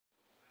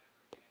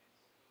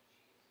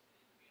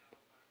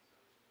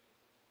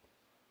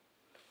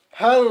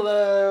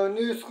Hello,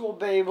 New School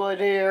Beyblade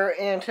here,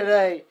 and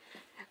today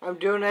I'm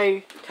doing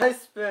a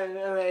test spin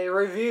and a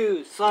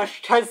review /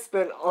 test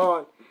spin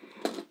on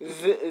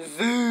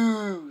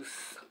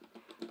Zeus.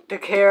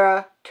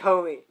 TAKARA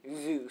Tomy,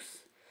 Zeus.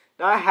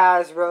 Not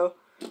Hasbro,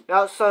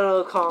 not Son of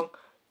the Kong,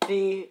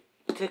 the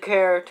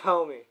TAKARA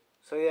Tomy.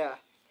 So yeah,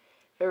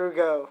 here we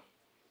go.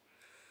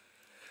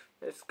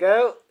 Let's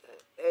go.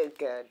 It's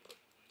good.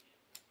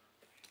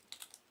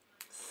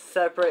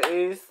 Separate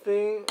these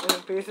things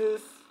in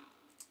pieces.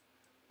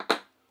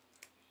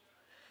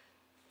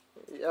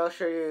 I'll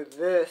show you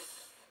this.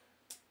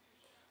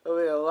 It'll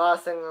be the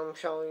last thing I'm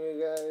showing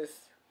you guys.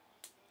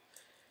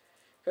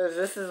 Because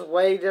this is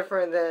way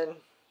different than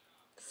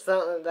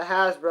the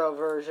Hasbro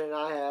version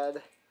I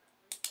had.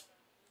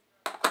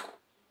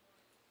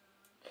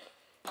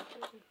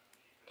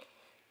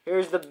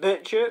 Here's the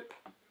bit chip.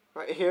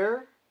 Right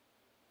here.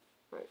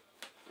 Right.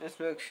 Let's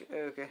make sure.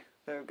 Okay,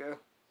 there we go.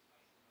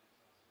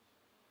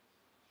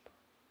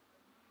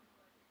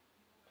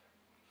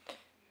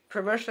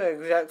 Pretty much the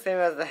exact same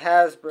as the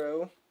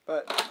Hasbro,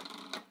 but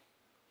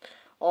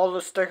all the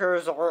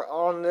stickers are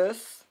on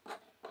this.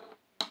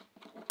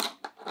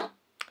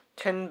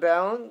 10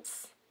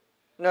 balance.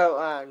 No,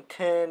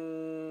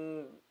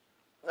 10.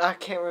 I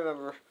can't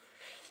remember.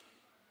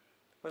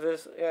 Was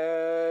this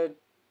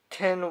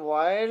 10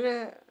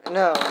 wide?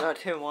 No, not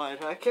 10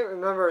 wide. I can't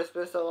remember. It's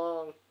been so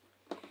long.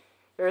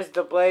 Here's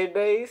the blade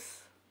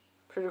base.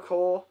 Pretty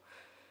cool.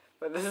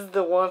 But this is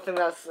the one thing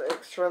that's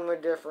extremely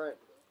different.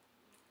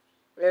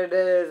 It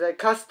is a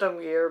custom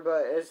gear,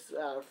 but it's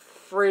a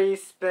free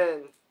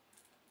spin.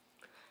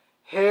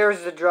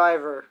 Here's the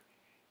driver.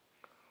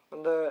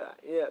 On the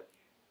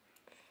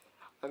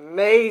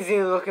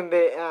amazing looking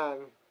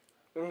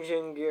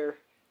engine gear.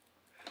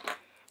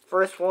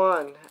 First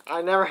one.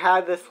 I never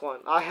had this one.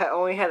 I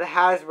only had the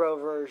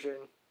Hasbro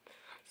version.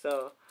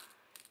 So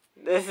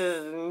this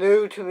is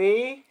new to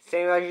me,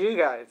 same as you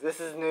guys.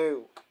 This is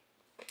new.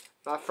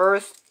 My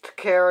first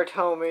TAKARA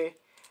Tomy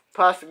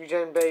Plastic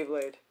Gen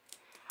Beyblade.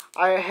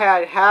 I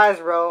had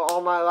Hasbro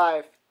all my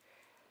life.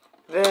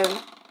 Then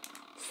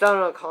Son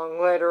of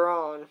Kong later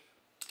on.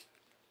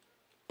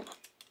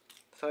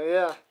 So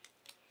yeah.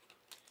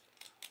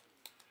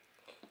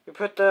 You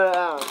put the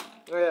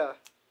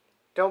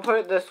don't put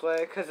it this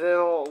way because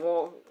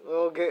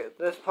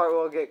this part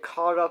will get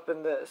caught up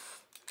in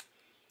this.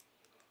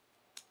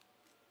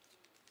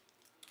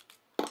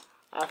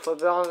 I flip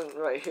it on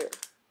right here.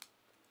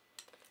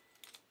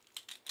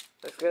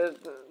 Let's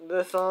get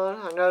this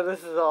on. I know this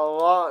is a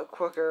lot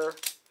quicker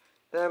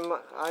than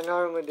I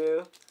normally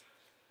do.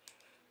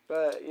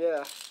 But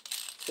yeah.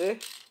 See?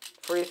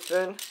 Free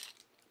spin.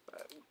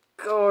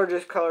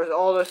 Gorgeous colors.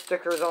 All the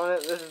stickers on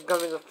it. This is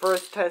going to be the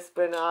first test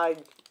spin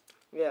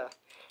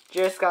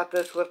just got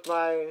this with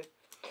my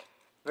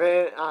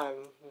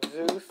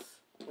Zeus.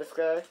 This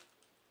guy.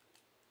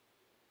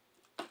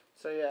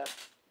 So yeah.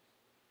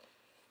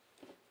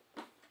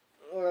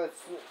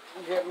 Let's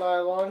get my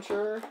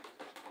launcher.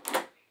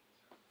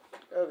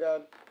 Oh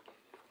god.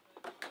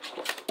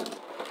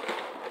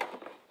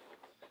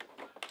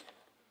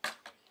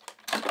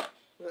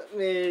 Let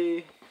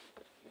me...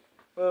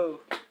 Whoa.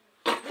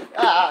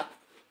 Ah!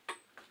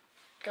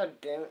 God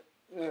damn it.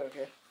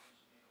 Okay.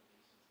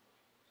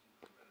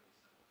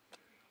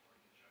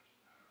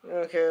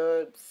 Okay,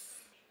 let's...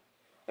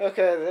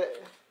 Okay,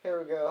 here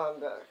we go. I'm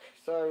back.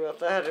 Sorry about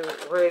that. I had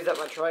to raise up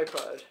my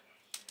tripod.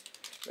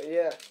 But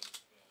yeah.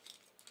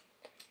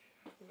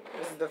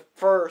 This is the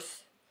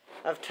first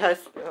of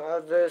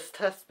this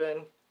test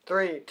spin.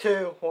 3,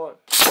 2, 1.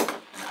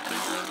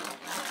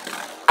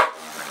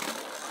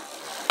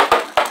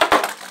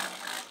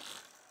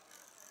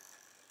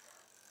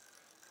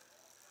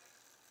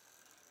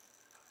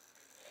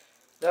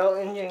 No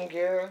engine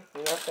gear,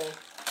 nothing.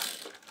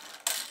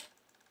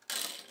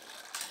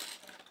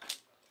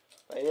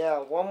 But yeah,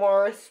 one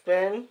more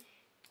spin.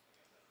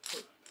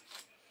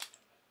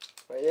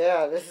 But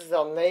yeah, this is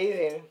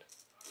amazing.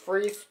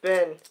 Free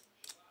spin.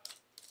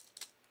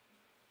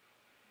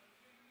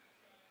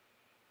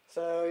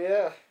 So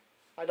yeah,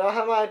 I don't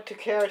have my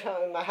TAKARA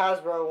Tomy, my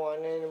Hasbro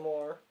one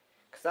anymore,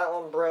 cause that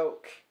one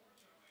broke.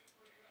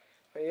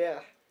 But yeah,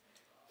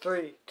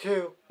 3,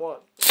 2, 1.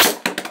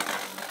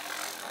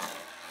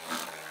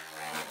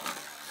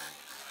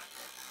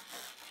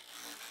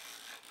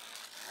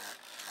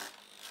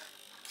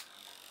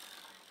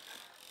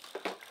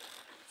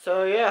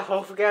 So yeah,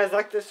 hope you guys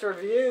like this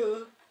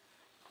review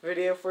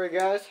video for you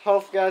guys.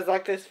 Hope you guys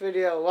like this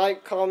video.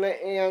 Like, comment,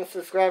 and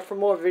subscribe for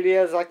more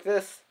videos like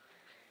this.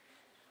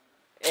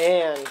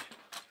 And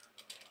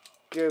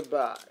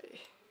goodbye.